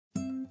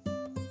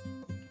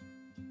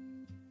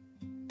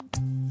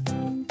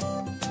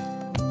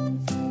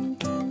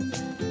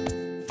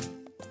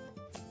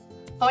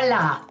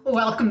Hola!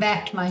 Welcome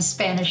back to my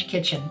Spanish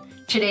kitchen.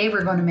 Today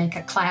we're going to make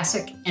a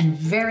classic and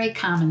very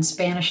common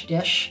Spanish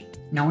dish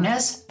known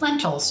as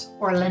lentils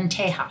or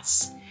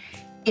lentejas.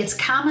 It's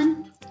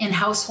common in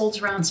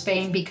households around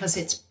Spain because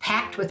it's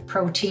packed with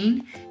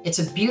protein. It's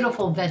a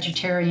beautiful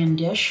vegetarian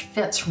dish,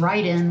 fits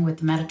right in with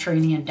the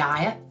Mediterranean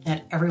diet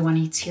that everyone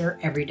eats here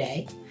every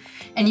day.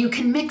 And you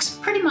can mix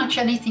pretty much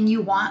anything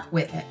you want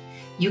with it.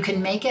 You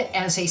can make it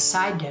as a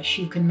side dish.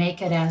 You can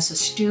make it as a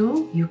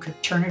stew. You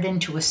could turn it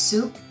into a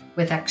soup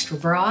with extra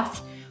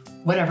broth,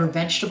 whatever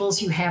vegetables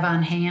you have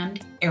on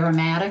hand,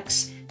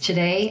 aromatics.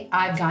 Today,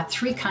 I've got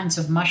 3 kinds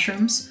of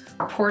mushrooms: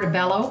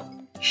 portobello,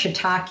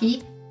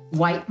 shiitake,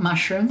 white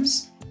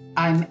mushrooms.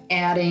 I'm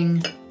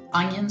adding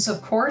onions,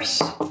 of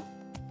course,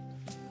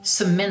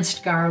 some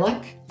minced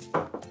garlic,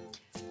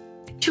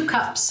 2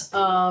 cups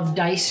of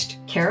diced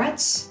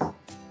carrots,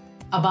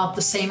 about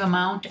the same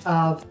amount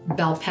of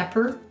bell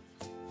pepper,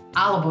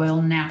 olive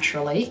oil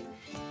naturally,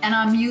 and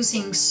I'm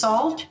using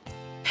salt,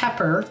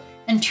 pepper,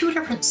 and 2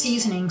 different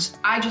seasonings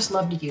I just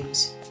love to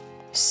use.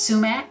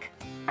 Sumac,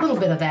 a little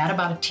bit of that,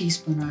 about a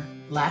teaspoon or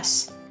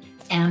less,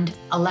 and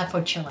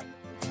Aleppo chili.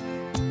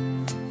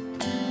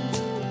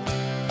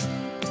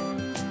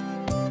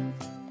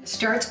 It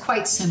starts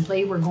quite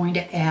simply. We're going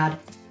to add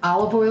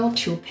olive oil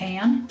to a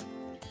pan.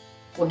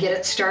 We'll get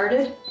it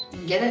started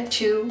and get it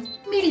to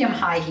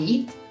medium-high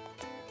heat.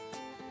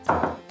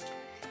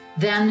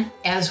 Then,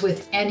 as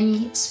with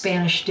any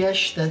Spanish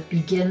dish that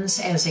begins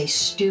as a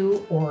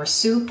stew or a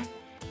soup,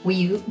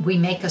 we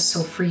make a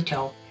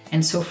sofrito.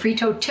 And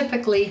sofrito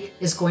typically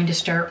is going to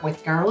start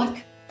with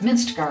garlic,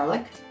 minced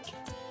garlic,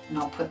 and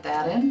I'll put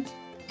that in.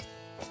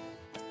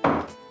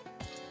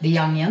 The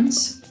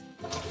onions.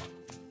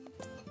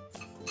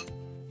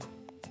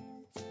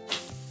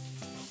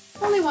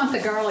 Only want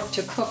the garlic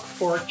to cook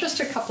for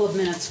just a couple of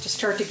minutes to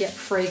start to get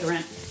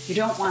fragrant. You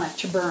don't want it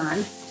to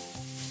burn.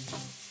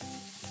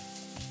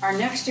 Our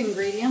next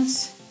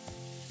ingredients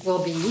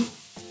will be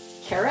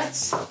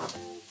carrots,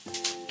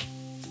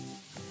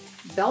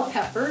 bell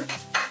pepper,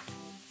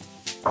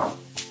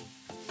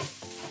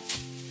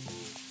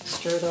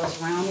 stir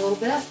those around a little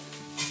bit,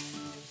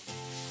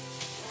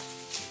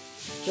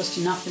 just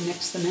enough to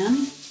mix them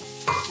in,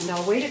 and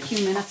I'll wait a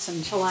few minutes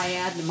until I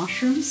add the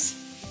mushrooms.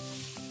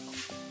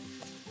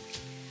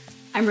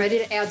 I'm ready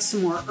to add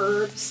some more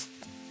herbs.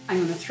 I'm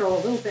going to throw a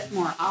little bit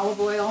more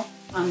olive oil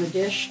on the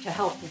dish to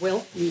help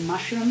wilt the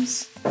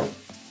mushrooms.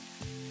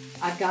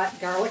 I've got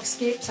garlic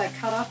scapes I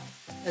cut up,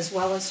 as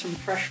well as some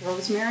fresh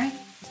rosemary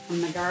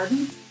from the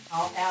garden.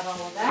 I'll add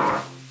all of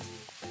that.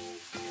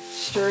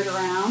 Stir it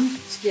around.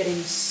 It's getting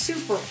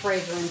super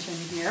fragrant in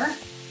here,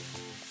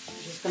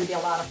 which is going to be a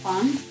lot of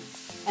fun.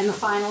 And the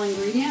final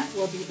ingredient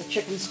will be the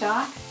chicken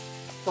stock,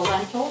 the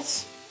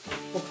lentils.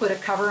 We'll put a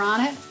cover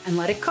on it and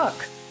let it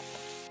cook.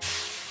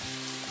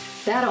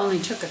 That only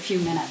took a few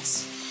minutes,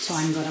 so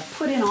I'm going to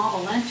put in all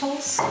the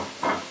lentils.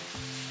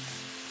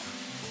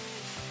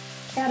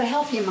 Add a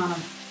healthy amount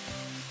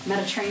of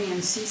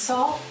Mediterranean sea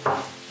salt,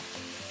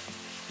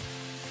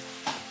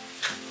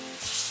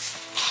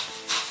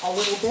 a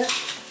little bit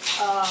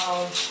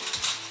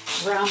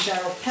of ground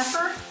bell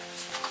pepper,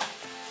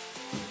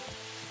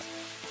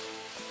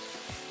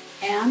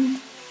 and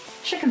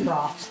chicken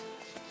broth.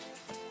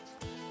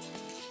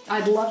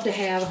 I'd love to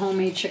have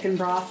homemade chicken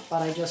broth,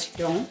 but I just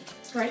don't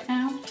right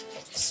now.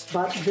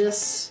 But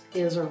this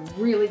is a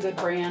really good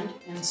brand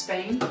in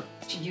Spain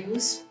to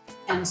use,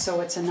 and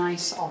so it's a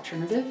nice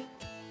alternative.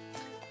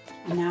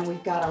 And now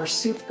we've got our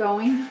soup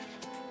going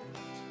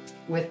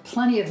with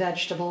plenty of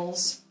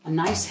vegetables, a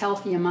nice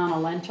healthy amount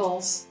of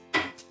lentils,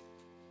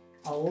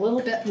 a little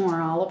bit more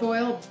olive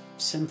oil,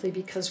 simply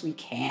because we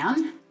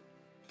can.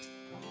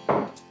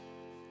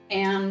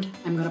 And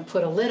I'm going to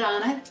put a lid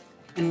on it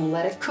and we'll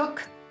let it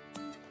cook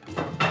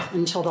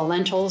until the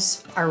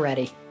lentils are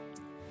ready.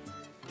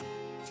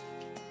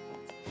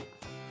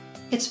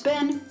 It's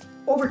been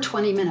over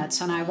 20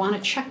 minutes and I want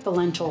to check the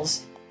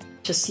lentils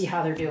to see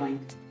how they're doing.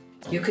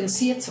 You can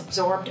see it's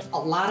absorbed a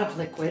lot of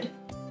liquid.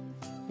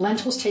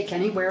 Lentils take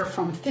anywhere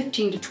from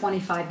 15 to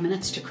 25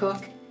 minutes to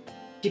cook,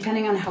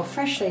 depending on how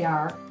fresh they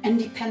are and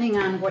depending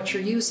on what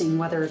you're using,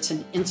 whether it's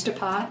an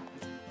Instapot,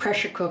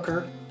 pressure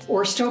cooker,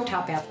 or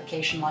stovetop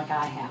application like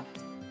I have.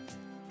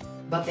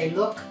 But they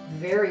look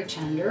very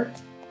tender.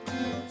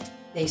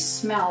 They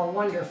smell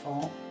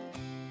wonderful,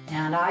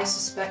 and I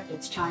suspect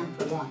it's time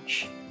for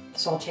lunch.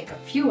 So I'll take a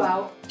few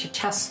out to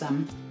test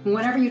them. And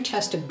whenever you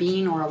test a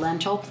bean or a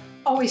lentil,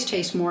 always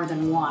taste more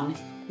than one.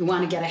 You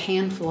want to get a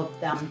handful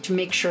of them to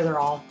make sure they're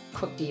all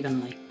cooked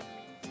evenly.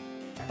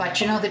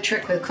 But you know the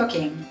trick with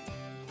cooking,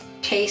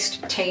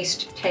 taste,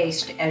 taste,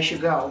 taste as you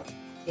go,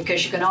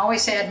 because you can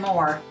always add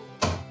more,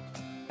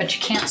 but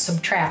you can't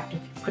subtract if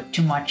you put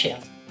too much in.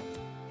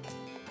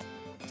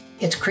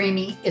 It's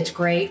creamy, it's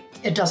great,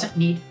 it doesn't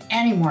need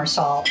any more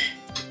salt.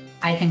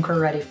 I think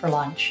we're ready for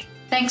lunch.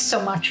 Thanks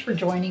so much for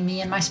joining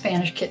me in my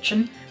Spanish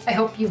kitchen. I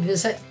hope you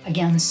visit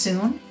again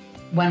soon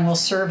when we'll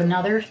serve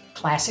another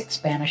classic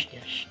Spanish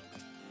dish.